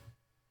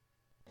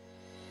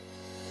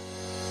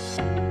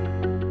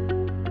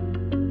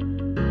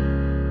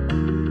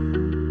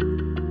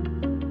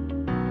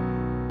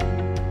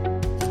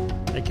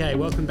Okay,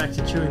 welcome back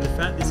to Chewing the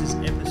Fat. This is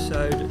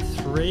episode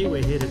 3.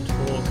 We're here to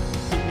talk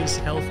fitness,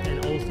 health,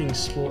 and all things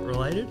sport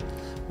related.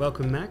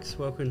 Welcome, Max.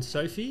 Welcome,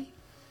 Sophie.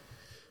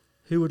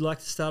 Who would like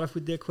to start off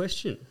with their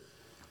question?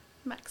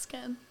 Max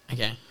can.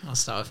 Okay, I'll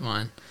start with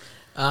mine.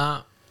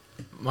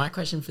 My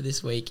question for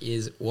this week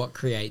is, what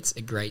creates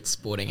a great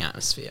sporting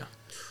atmosphere?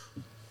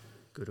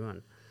 Good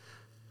one.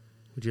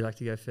 Would you like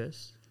to go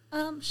first?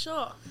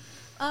 Sure.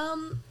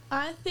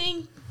 I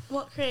think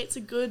what creates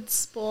a good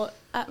sport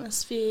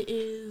atmosphere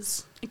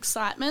is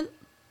excitement.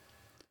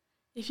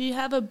 If you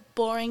have a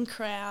boring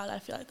crowd, I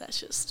feel like that's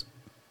just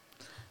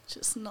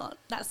not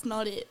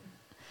it.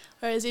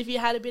 Whereas if you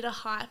had a bit of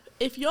hype,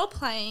 if you're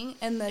playing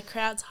and the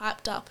crowd's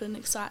hyped up and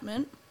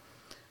excitement,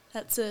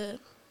 that's a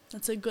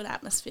good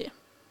atmosphere.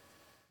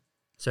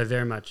 So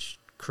very much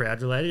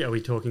crowd related. Are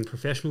we talking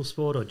professional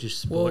sport or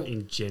just sport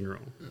in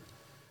general?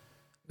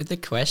 With the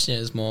question,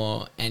 is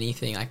more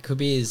anything. Like, could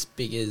be as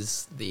big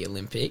as the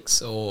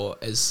Olympics or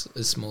as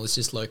small as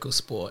just local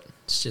sport.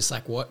 It's just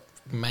like what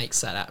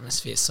makes that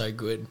atmosphere so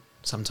good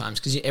sometimes,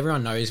 because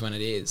everyone knows when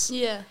it is.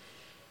 Yeah.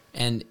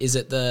 And is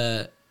it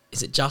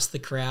just the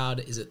crowd?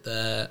 Is it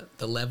the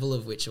level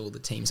of which all the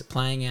teams are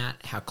playing at?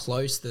 How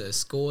close the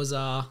scores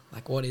are?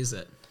 Like, what is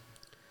it?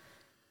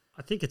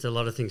 I think it's a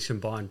lot of things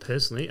combined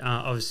personally.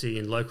 Obviously,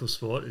 in local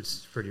sport,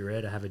 it's pretty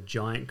rare to have a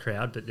giant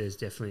crowd, but there's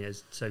definitely,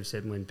 as Sophie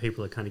said, when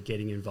people are kind of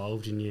getting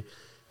involved and you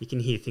can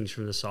hear things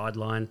from the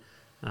sideline.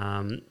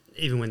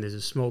 Even when there's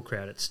a small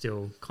crowd, it's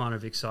still kind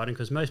of exciting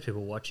because most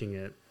people watching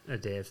it are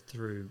there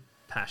through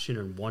passion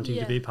and wanting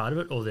to be part of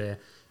it, or they're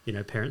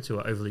parents who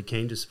are overly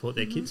keen to support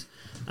their kids.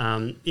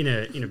 In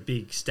a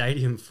big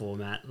stadium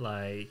format,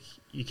 like,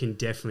 you can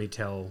definitely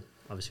tell.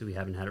 Obviously, we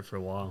haven't had it for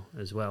a while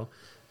as well,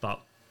 but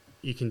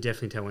you can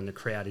definitely tell when the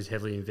crowd is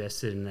heavily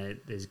invested and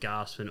there's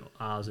gasps and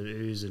ahs and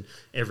oohs and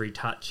every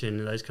touch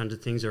and those kinds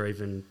of things, or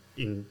even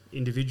in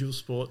individual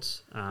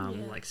sports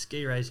like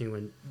ski racing,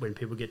 when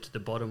people get to the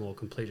bottom or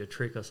complete a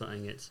trick or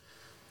something,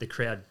 the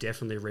crowd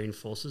definitely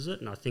reinforces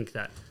it, and I think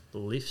that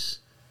lifts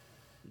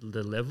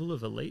the level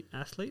of elite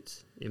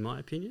athletes, in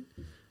my opinion.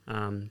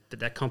 But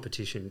that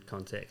competition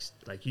context,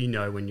 like,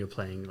 when you're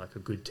playing like a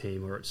good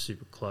team or it's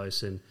super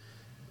close, and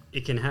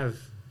it can have,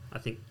 I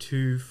think,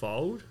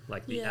 twofold.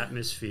 Like, the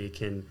atmosphere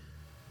can,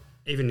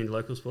 even in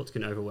local sports,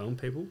 can overwhelm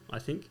people, I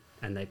think,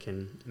 and they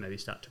can maybe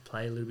start to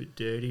play a little bit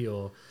dirty,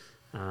 or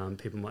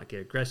people might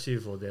get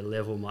aggressive, or their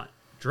level might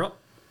drop,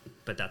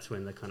 but that's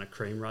when the kind of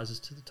cream rises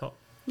to the top,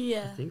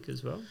 I think,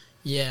 as well.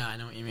 Yeah, I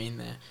know what you mean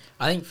there.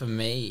 I think for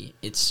me,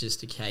 it's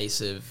just a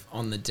case of,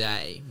 on the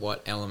day,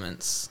 what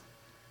elements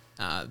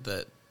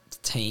the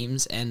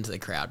teams and the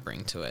crowd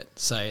bring to it.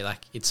 So, like,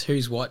 it's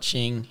who's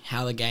watching,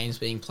 how the game's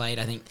being played.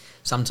 I think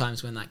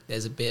sometimes when, like,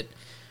 there's a bit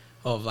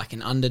of, like,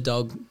 an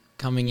underdog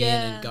coming in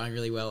and going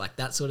really well, like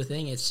that sort of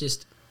thing, I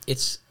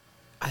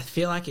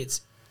feel like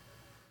it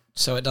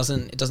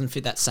doesn't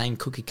fit that same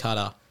cookie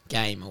cutter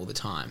game all the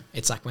time.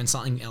 It's like when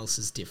something else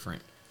is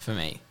different for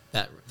me,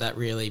 that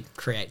really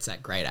creates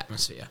that great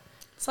atmosphere.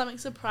 Something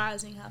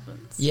surprising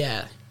happens.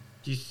 Yeah.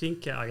 Do you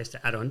think, I guess,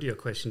 to add on to your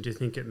question, do you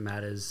think it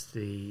matters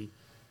the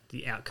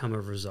outcome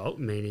of result,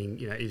 meaning,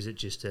 is it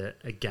just a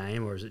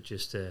game, or is it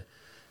just a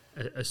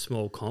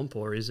small comp,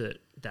 or is it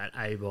that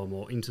A-bomb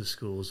or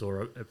inter-schools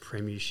or a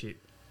premiership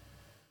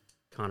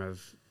kind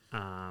of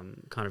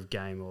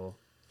game, or,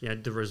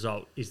 the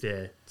result, is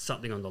there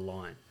something on the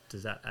line?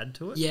 Does that add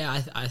to it?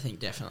 Yeah, I think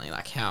definitely,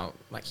 like, how,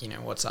 like,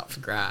 what's up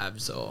for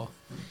grabs, or,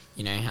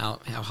 how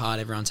hard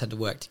everyone's had to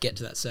work to get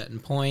to that certain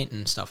point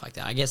and stuff like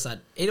that. I guess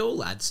that it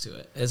all adds to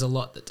it. There's a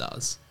lot that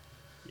does.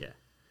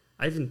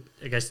 I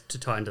guess, to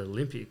tie into the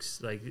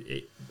Olympics, like,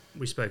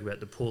 we spoke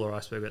about the pool, or I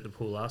spoke about the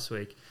pool last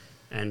week,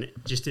 and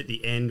just at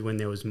the end when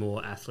there was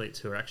more athletes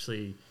who were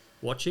actually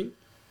watching,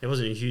 there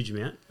wasn't a huge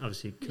amount,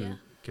 obviously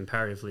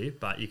comparatively,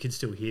 but you could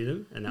still hear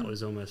them, and that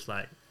was almost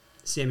like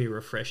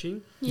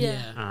semi-refreshing.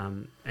 Yeah.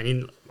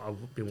 And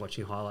I've been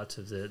watching highlights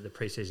of the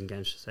pre-season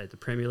games, say, the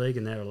Premier League,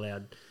 and they're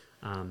allowed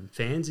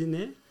fans in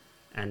there.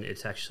 And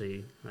it's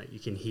actually, like, you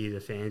can hear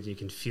the fans, you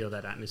can feel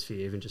that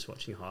atmosphere even just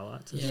watching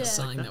highlights. Yeah, it's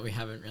something that we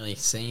haven't really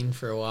seen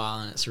for a while,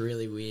 and it's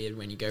really weird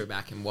when you go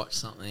back and watch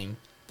something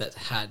that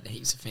had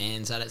heaps of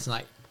fans at it. It's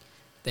like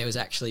there was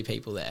actually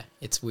people there.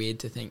 It's weird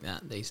to think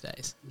that these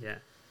days. Yeah.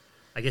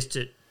 I guess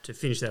to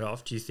finish that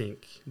off, do you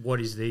think,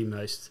 what is the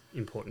most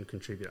important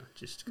contributor?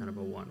 Just kind of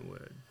a one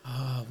word.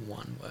 Oh,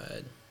 one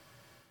word.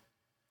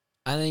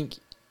 I think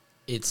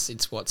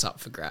it's what's up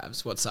for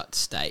grabs, what's at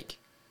stake.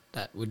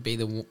 That would be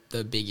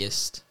the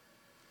biggest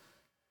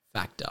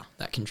factor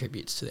that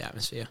contributes to the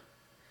atmosphere.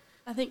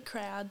 I think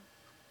crowd.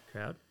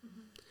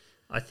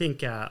 I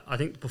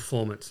think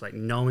performance, like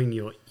knowing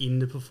you're in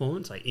the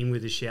performance, like in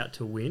with a shout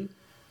to win,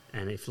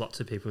 and if lots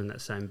of people in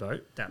that same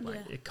boat, that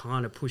it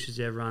kind of pushes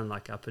everyone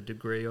like up a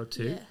degree or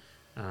two,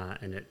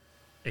 and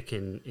it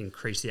can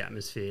increase the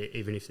atmosphere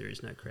even if there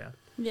is no crowd.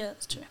 Yeah,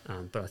 that's true.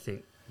 But I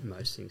think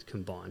most things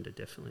combined are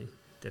definitely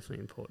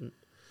important.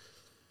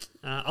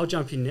 I'll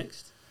jump in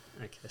next.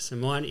 Okay, so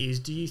mine is,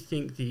 do you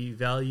think the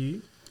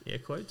value air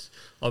quotes,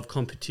 of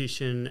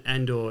competition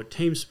and or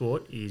team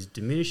sport is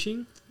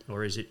diminishing,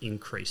 or is it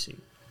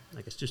increasing?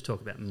 I guess just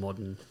talk about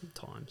modern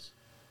times.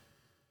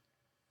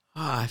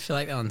 I feel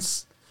like that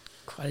one's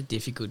quite a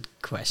difficult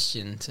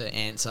question to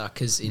answer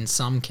because in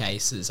some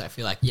cases I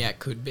feel like, yeah, it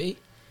could be,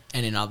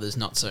 and in others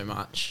not so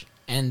much.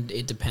 And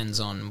it depends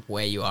on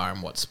where you are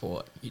and what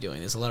sport you're doing.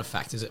 There's a lot of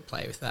factors at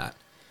play with that.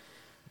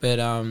 But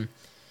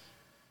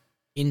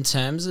in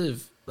terms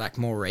of like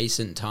more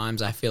recent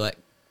times, I feel like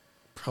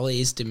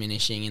probably is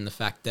diminishing in the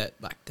fact that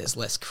like there's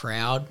less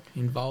crowd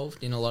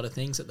involved in a lot of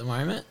things at the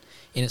moment,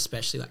 in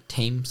especially like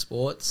team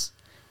sports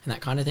and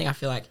that kind of thing. I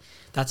feel like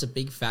that's a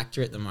big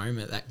factor at the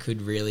moment that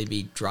could really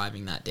be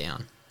driving that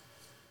down.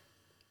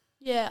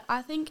 Yeah,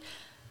 I think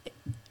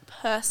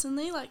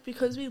personally, like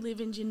because we live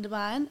in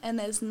Jindabyne and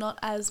there's not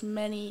as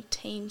many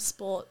team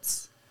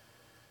sports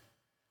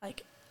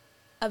like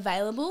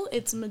available,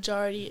 its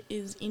majority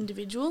is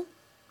individual.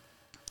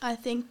 I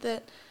think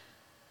that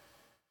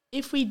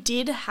if we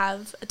did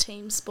have a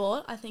team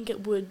sport, I think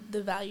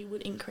the value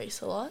would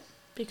increase a lot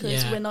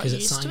because we're not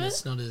used to it.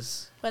 It's not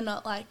as we're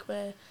not like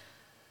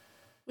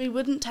we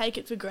wouldn't take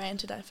it for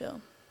granted, I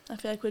feel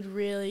like we'd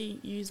really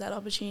use that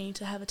opportunity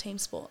to have a team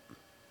sport.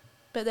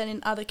 But then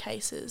in other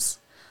cases,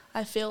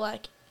 I feel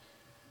like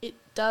it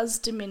does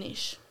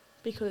diminish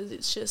because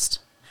it's just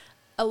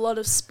a lot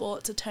of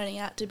sports are turning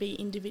out to be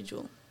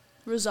individual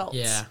results.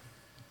 Yeah.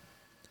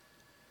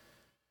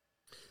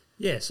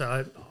 Yeah,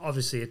 so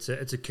obviously it's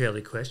a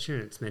curly question.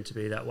 It's meant to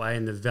be that way,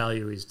 and the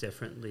value is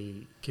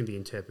definitely can be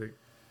interpreted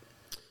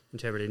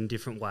in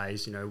different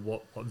ways. You know,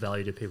 what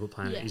value do people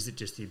play on it? Is it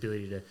just the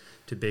ability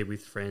to be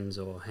with friends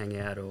or hang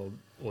out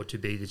or to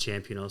be the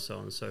champion or so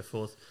on and so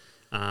forth?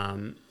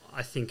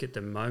 I think at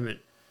the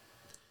moment,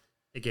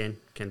 again,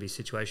 can be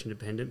situation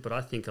dependent, but I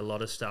think a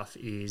lot of stuff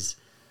is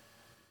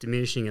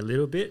diminishing a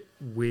little bit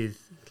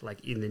with,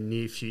 like, in the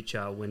near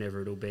future, whenever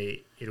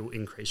it'll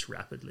increase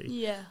rapidly.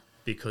 Yeah.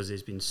 Because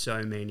there's been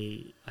so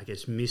many, I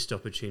guess, missed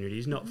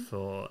opportunities, not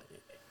for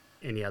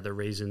any other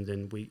reason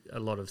than a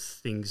lot of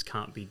things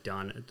can't be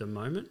done at the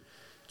moment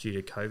due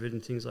to COVID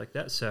and things like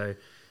that. So,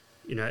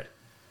 you know,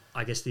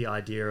 I guess the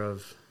idea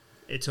of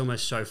it's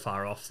almost so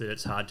far off that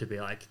it's hard to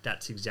be like,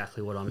 that's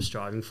exactly what I'm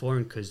striving for,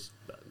 and because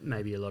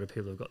maybe a lot of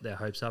people have got their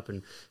hopes up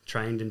and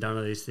trained and done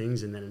all these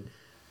things, and then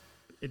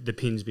the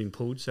pin's been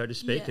pulled, so to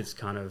speak. It's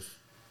kind of,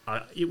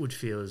 it would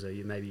feel as though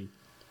you're maybe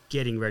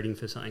getting ready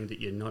for something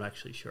that you're not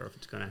actually sure if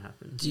it's going to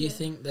happen. Do you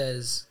think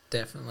there's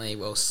definitely,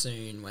 well,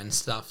 soon when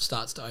stuff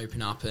starts to open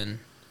up and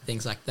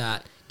things like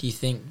that, do you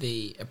think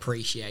the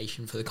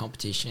appreciation for the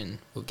competition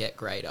will get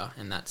greater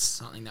and that's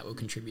something that will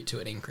contribute to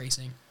it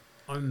increasing?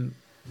 I'm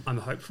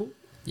hopeful.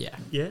 Yeah.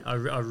 Yeah, I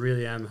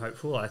really am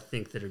hopeful. I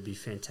think that it'd be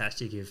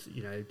fantastic if,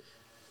 you know,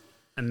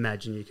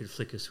 imagine you could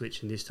flick a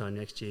switch and this time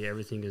next year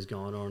everything has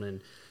gone on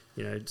and,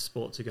 you know,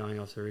 sports are going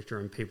off the Richter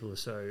and people are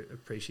so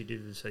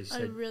appreciative. So you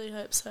said, I really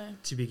hope so.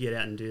 To be get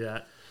out and do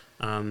that.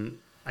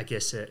 I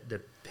guess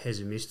the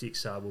pessimistic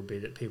side will be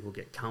that people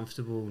get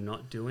comfortable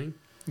not doing.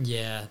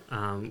 Yeah.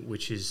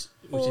 Which is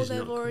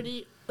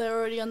they're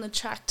already on the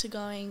track to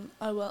going,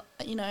 oh, well,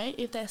 you know,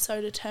 if they're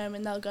so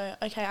determined, they'll go,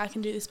 okay, I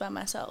can do this by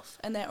myself.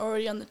 And they're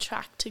already on the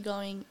track to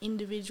going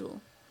individual.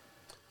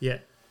 Yeah,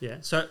 yeah.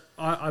 So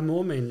I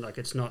more mean like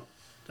it's not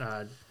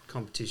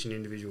competition,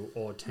 individual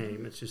or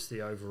team. It's just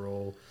the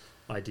overall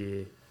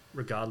idea,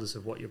 regardless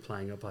of what you're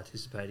playing or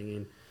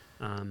participating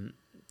in.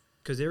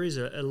 Because there is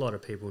a lot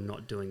of people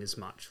not doing as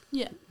much.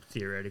 Yeah.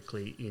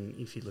 Theoretically,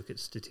 if you look at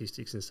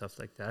statistics and stuff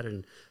like that,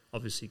 and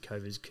obviously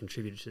COVID's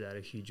contributed to that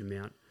a huge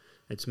amount.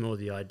 It's more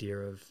the idea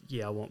of,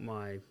 I want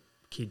my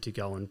kid to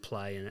go and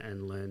play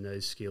and learn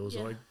those skills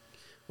or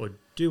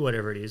do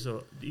whatever it is,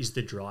 or is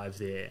the drive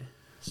there?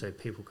 So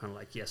people kind of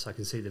like, yes, I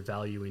can see the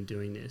value in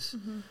doing this.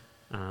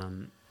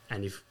 Mm-hmm.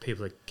 And if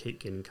people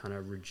keep getting kind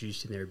of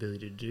reduced in their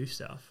ability to do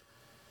stuff,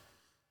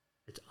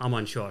 I'm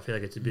unsure. I feel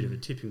like it's a bit of a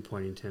tipping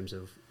point in terms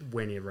of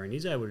when everyone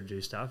is able to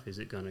do stuff. Is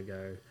it going to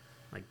go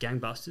like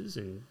gangbusters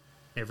and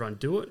everyone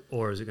do it?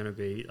 Or is it going to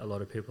be a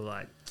lot of people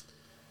like,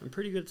 I'm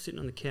pretty good at sitting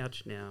on the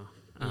couch now.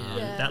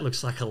 That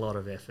looks like a lot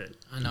of effort.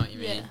 I know what you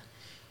mean.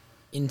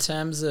 In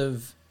terms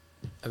of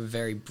a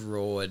very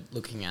broad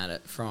looking at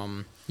it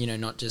from, you know,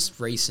 not just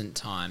recent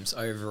times,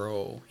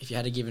 overall, if you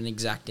had to give an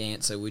exact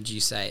answer, would you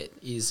say it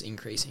is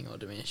increasing or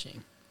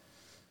diminishing?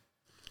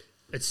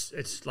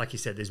 It's like you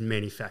said, there's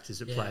many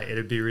factors at play.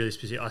 It'd be really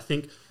specific. I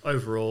think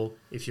overall,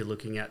 if you're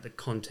looking at the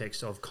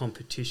context of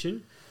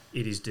competition,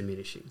 it is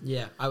diminishing.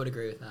 Yeah, I would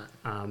agree with that.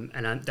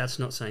 And that's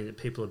not saying that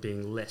people are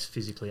being less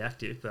physically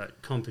active,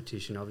 but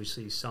competition,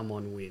 obviously,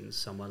 someone wins,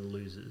 someone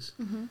loses.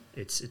 Mm-hmm.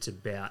 It's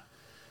about,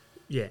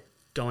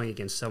 going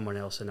against someone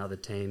else, another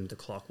team, the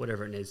clock,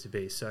 whatever it needs to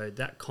be. So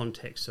that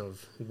context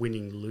of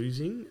winning,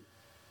 losing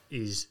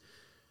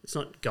it's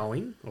not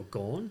going or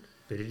gone,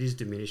 but it is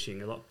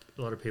diminishing. A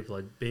lot of people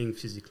are being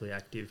physically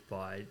active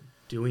by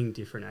doing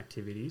different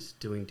activities,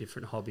 doing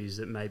different hobbies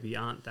that maybe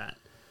aren't that.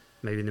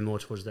 Maybe they're more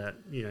towards that,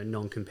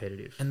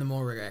 non-competitive. And the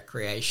more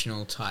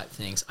recreational type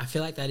things. I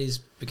feel like that is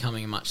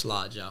becoming a much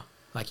larger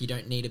Like, you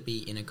don't need to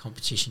be in a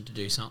competition to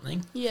do something.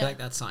 I Yeah. feel like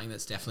that's something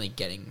that's definitely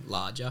getting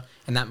larger,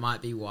 and that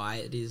might be why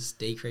it is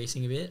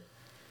decreasing a bit.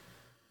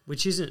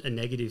 Which isn't a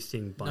negative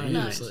thing by No, any no,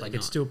 means. absolutely Like,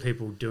 it's not. still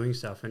people doing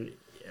stuff, and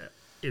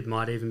it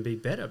might even be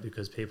better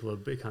because people are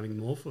becoming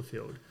more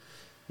fulfilled.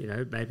 You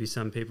know, maybe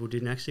some people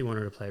didn't actually want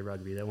to play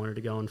rugby; they wanted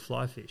to go and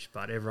fly fish,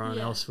 but everyone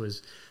Yeah. else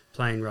was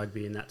playing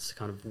rugby, and that's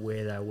kind of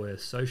where they were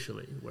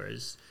socially.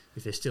 Whereas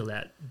if they're still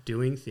out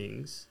doing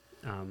things,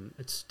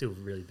 it's still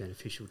really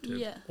beneficial to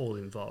Yeah. all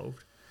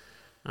involved.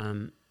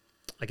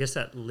 I guess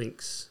that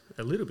links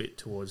a little bit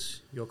towards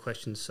your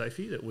question,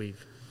 Sophie, that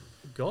we've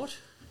got.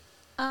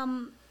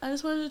 I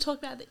just wanted to talk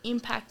about the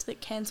impact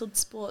that cancelled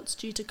sports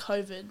due to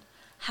COVID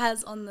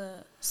has on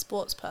the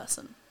sports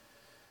person.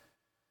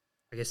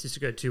 I guess this to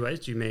go two ways.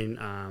 Do you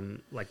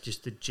mean like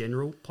just the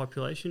general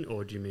population,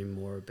 or do you mean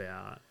more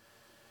about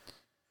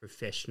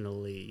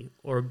professionally,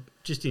 or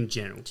just in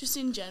general? Just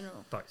in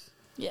general. Both.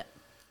 Yeah.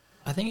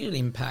 I think it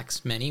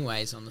impacts many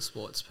ways on the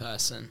sports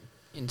person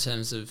in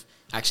terms of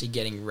actually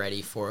getting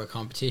ready for a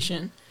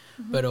competition,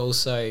 but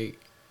also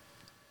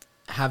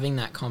having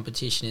that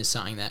competition is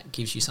something that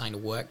gives you something to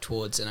work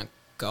towards and a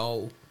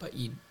goal, but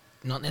you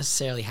not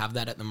necessarily have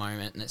that at the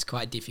moment, and it's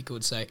quite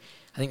difficult. So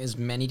I think there's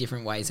many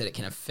different ways that it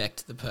can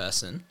affect the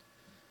person.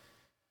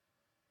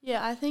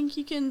 Yeah, I think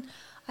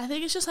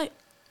it's just like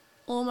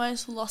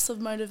almost loss of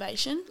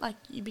motivation. Like,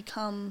 you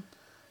become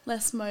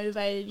less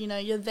motivated, you know,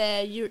 you're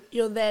there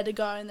to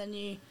go, and then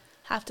you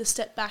have to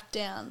step back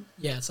down.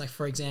 Yeah, it's like,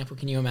 for example,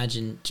 can you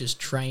imagine just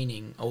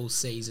training all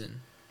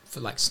season for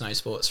like snow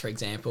sports, for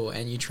example,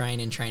 and you train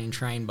and train and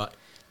train, but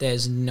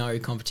there's no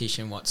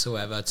competition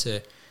whatsoever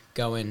to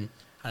go and,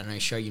 I don't know,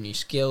 show you new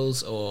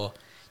skills or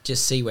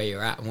just see where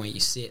you're at and where you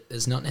sit.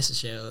 There's not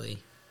necessarily...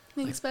 I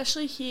think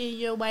especially here,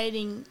 you're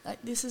waiting,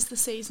 like, this is the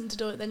season to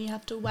do it, then you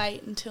have to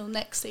wait until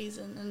next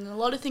season, and a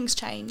lot of things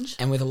change.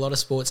 And with a lot of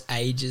sports,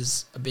 age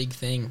is a big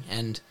thing,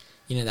 and,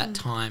 you know, that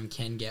time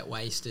can get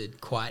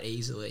wasted quite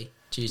easily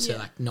due to,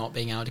 like, not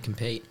being able to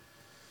compete.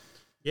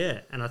 Yeah,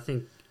 and I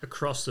think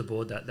across the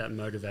board that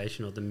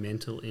motivation or the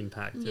mental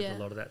impact of a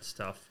lot of that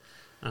stuff,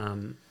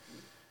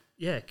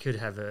 it could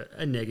have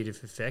a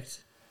negative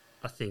effect.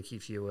 I think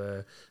if you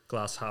were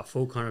glass half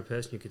full kind of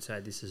person, you could say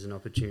this is an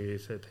opportunity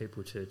for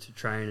people to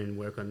train and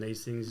work on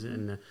these things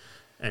and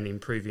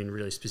improve in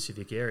really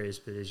specific areas.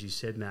 But as you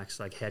said, Max,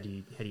 like how do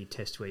you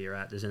test where you're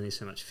at? There's only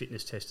so much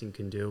fitness testing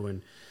can do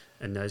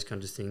and those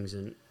kinds of things.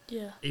 And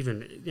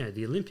even, you know,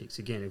 the Olympics,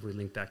 again, if we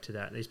link back to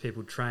that, these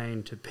people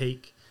train to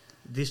peak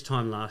this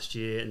time last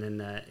year, and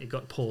then it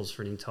got paused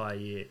for an entire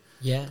year.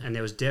 Yeah. And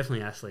there was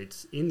definitely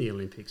athletes in the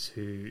Olympics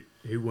who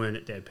weren't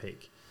at their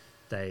peak.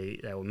 They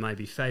were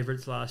maybe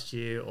favourites last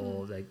year,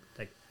 or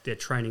their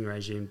training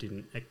regime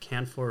didn't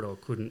account for it or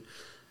couldn't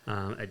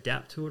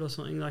adapt to it or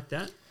something like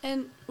that.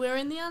 And we're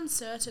in the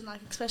uncertain,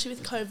 like, especially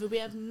with COVID, we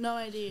have no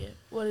idea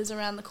what is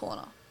around the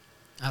corner.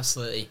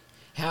 Absolutely.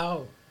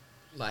 How,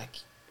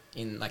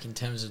 in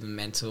terms of the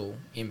mental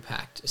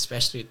impact,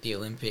 especially with the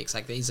Olympics,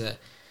 like, these are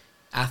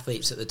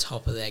athletes at the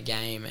top of their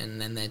game, and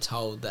then they're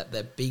told that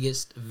the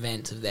biggest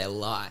event of their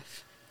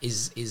life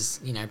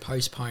is you know,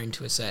 postponed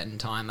to a certain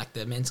time. Like,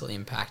 the mental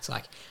impact,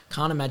 like,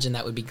 can't imagine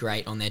that would be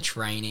great on their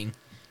training,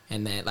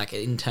 and their, like,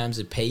 in terms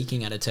of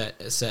peaking at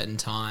a certain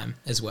time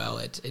as well.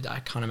 I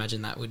can't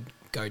imagine that would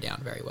go down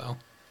very well.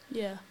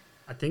 Yeah.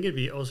 I think it'd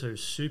be also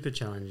super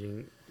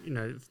challenging, you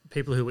know,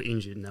 people who were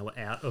injured and they were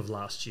out of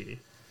last year,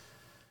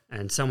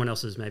 and someone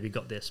else has maybe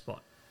got their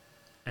spot,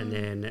 and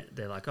then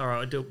they're like, all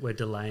right, we're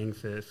delaying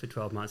for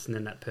 12 months, and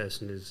then that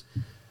person has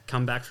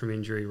come back from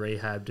injury,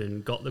 rehabbed,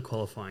 and got the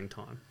qualifying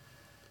time.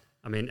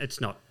 I mean, it's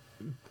not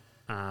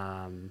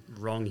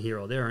wrong here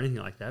or there or anything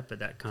like that, but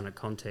that kind of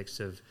context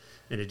of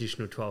an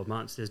additional 12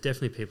 months, there's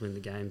definitely people in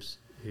the games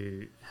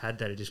who had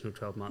that additional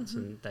 12 months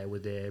and they were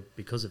there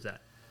because of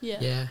that. Yeah.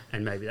 Yeah.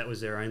 And maybe that was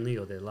their only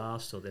or their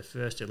last or their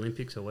first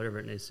Olympics or whatever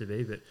it needs to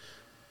be. But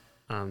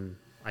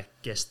I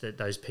guess that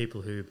those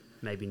people who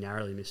maybe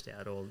narrowly missed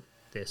out or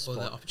their Or spot.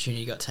 the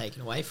opportunity got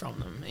taken away from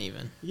them,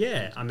 even.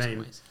 Yeah, I in some mean,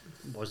 ways.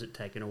 was it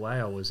taken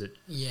away or was it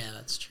Yeah,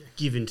 that's true.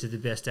 given to the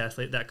best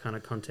athlete, that kind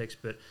of context?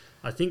 But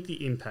I think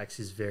the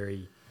impacts is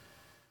very,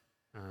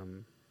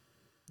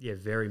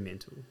 very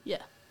mental.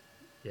 Yeah.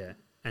 Yeah,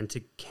 and to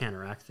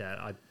counteract that,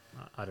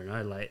 I don't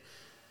know, like,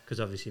 because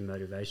obviously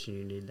motivation,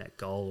 you need that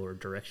goal or a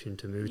direction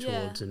to move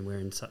Yeah. towards, and we're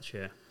in such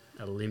a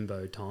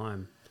limbo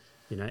time.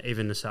 You know,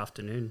 even this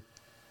afternoon,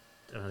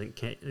 I think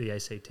the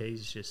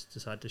ACTs just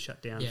decided to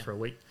shut down for a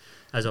week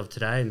as of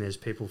today, and there's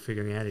people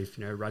figuring out if,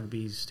 you know,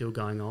 rugby's still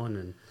going on,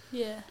 and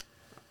Yeah.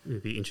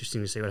 it'd be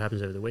interesting to see what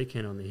happens over the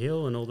weekend on the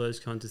hill and all those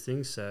kinds of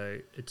things. So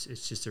it's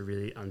just a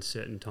really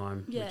uncertain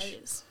time, Yeah,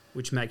 it is.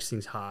 which makes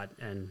things hard.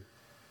 And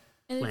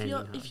And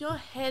if your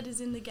head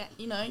is in the game,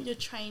 you know, you're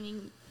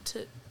training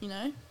to, you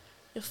know,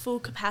 your full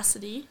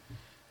capacity,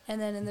 and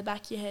then in the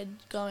back of your head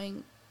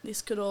going,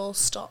 this could all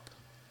stop.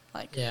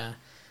 Like, Yeah.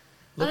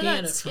 I don't Looking know,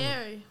 at it it's from a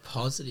scary.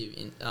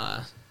 positive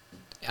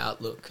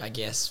outlook, I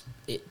guess,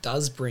 it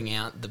does bring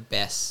out the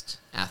best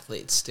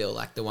athletes still,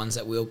 like the ones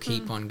that will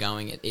keep on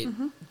going. It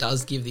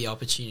does give the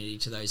opportunity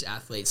to those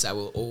athletes that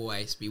will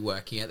always be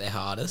working at their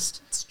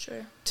hardest It's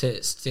true.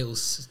 to still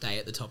stay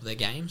at the top of their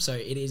game. So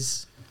it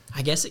is,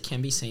 I guess it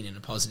can be seen in a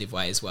positive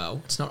way as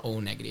well. It's not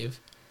all negative.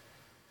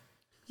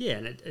 Yeah,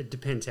 and it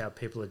depends how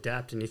people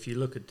adapt. And if you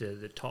look at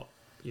the top,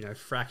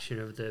 fraction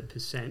of the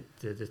percent,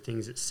 the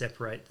things that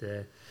separate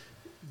the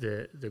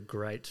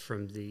greats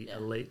from the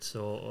elites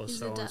or Is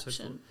so on and so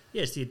adaptation. forth.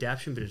 Yeah, it's the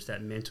adaptation, but it's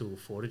that mental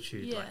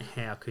fortitude. Yeah. Like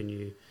how can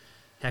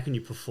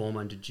you perform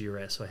under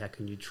duress, or how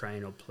can you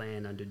train or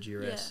plan under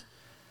duress?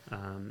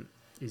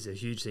 Is a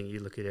huge thing. You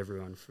look at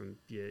everyone from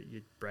your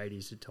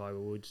Brady's to Tiger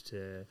Woods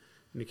to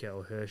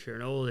Mikael Hirscher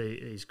and all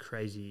these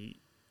crazy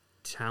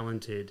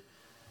talented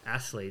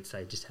athletes.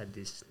 They just had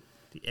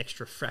the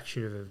extra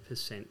fraction of a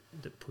percent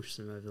that pushed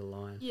them over the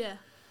line. Yeah.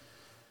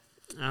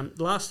 The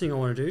last thing I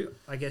want to do,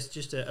 I guess,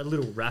 just a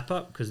little wrap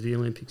up, because the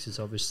Olympics is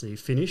obviously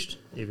finished.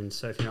 Even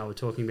Sophie and I were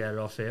talking about it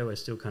off air. We're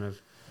still kind of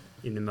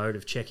in the mode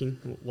of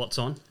checking what's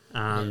on,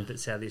 but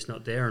sadly it's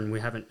not there, and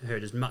we haven't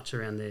heard as much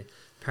around the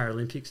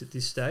Paralympics at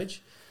this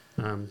stage.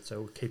 So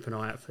we'll keep an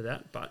eye out for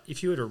that. But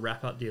if you were to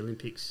wrap up the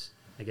Olympics,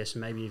 I guess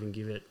maybe even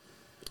give it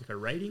like a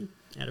rating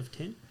out of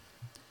 10,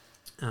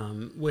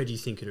 where do you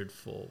think it would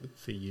fall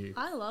for you?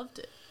 I loved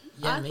it.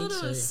 Yeah, I me thought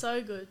too. it was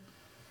so good.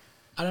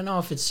 I don't know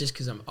if it's just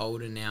because I'm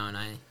older now and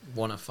I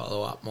want to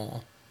follow up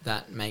more.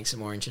 That makes it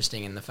more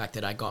interesting, and the fact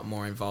that I got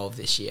more involved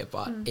this year.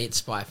 But it's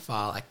by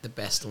far like the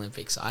best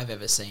Olympics I've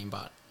ever seen.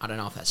 But I don't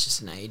know if that's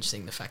just an age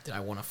thing, the fact that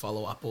I want to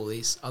follow up all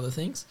these other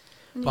things.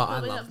 And But you I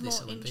probably love have this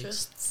more Olympics.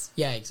 interests.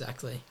 Yeah,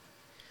 exactly.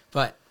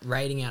 But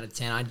rating out of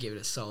 10, I'd give it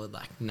a solid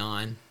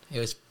 9. It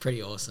was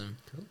pretty awesome.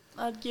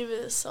 I'd give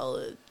it a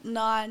solid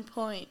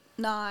 9.9.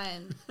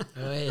 Oh,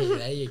 hey,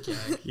 there you go.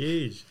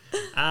 Huge.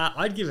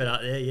 I'd give it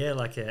up there, yeah,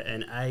 like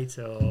an 8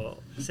 or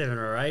 7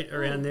 or 8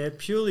 around there,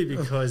 purely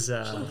because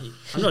I'm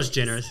not as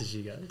generous as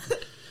you guys.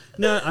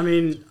 No, I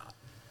mean,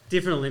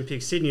 different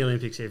Olympics, Sydney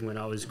Olympics, even when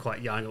I was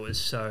quite young, it was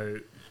so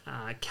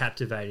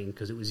captivating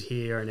because it was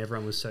here and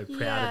everyone was so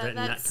proud of it and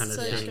that that's kind of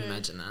so Yeah, I thing. can true.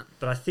 imagine that.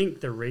 But I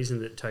think the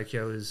reason that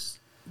Tokyo was,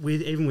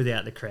 even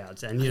without the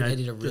crowds and I think they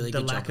did a really the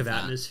good lack job of of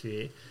that.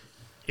 atmosphere,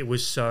 it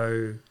was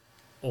so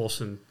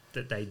awesome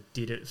that they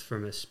did it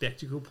from a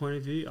spectacle point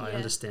of view. I Yeah.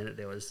 understand that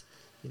there was,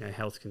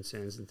 health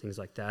concerns and things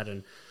like that,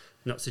 and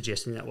not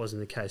suggesting that wasn't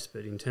the case,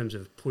 but in terms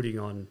of putting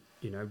on,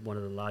 one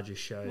of the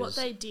largest shows What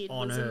they did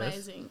on was Earth,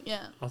 amazing.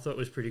 Yeah. I thought it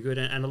was pretty good,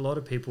 and a lot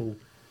of people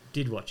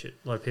did watch it.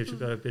 A lot of people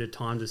got a bit of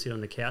time to sit on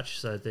the couch,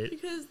 so that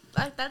Because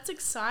that's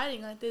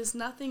exciting. Like there's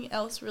nothing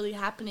else really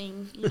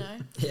happening, Yeah,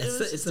 It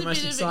was it's just the a most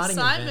bit of exciting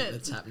excitement. event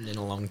that's happened in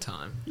a long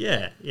time.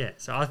 Yeah.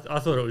 So I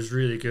thought it was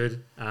really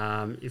good.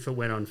 If it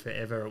went on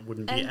forever, it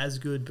wouldn't be And- as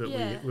good, but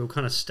yeah. we were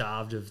kind of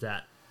starved of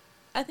that.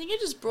 I think it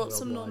just brought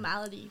some Worldwide.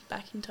 normality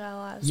back into our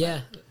lives.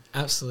 Yeah,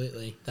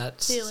 absolutely.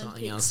 That's The something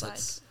Olympics, else like-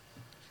 that's...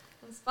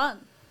 It was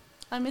fun.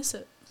 I miss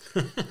it.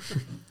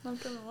 Not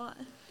gonna lie.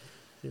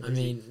 I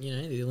mean,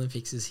 the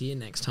Olympics is here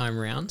next time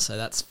round, so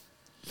that's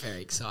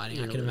very exciting.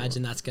 Yeah, I can we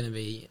imagine that's going to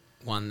be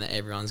one that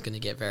everyone's going to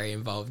get very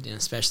involved in,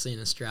 especially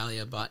in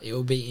Australia, but it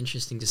will be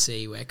interesting to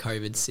see where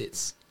COVID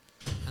sits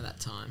at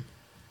that time.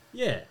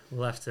 Yeah,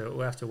 we'll have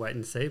to wait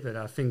and see,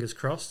 but fingers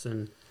crossed,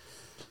 and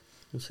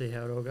we'll see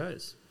how it all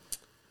goes.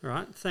 All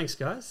right, thanks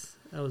guys.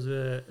 That was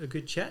a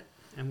good chat,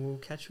 and we'll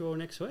catch you all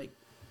next week.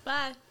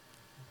 Bye.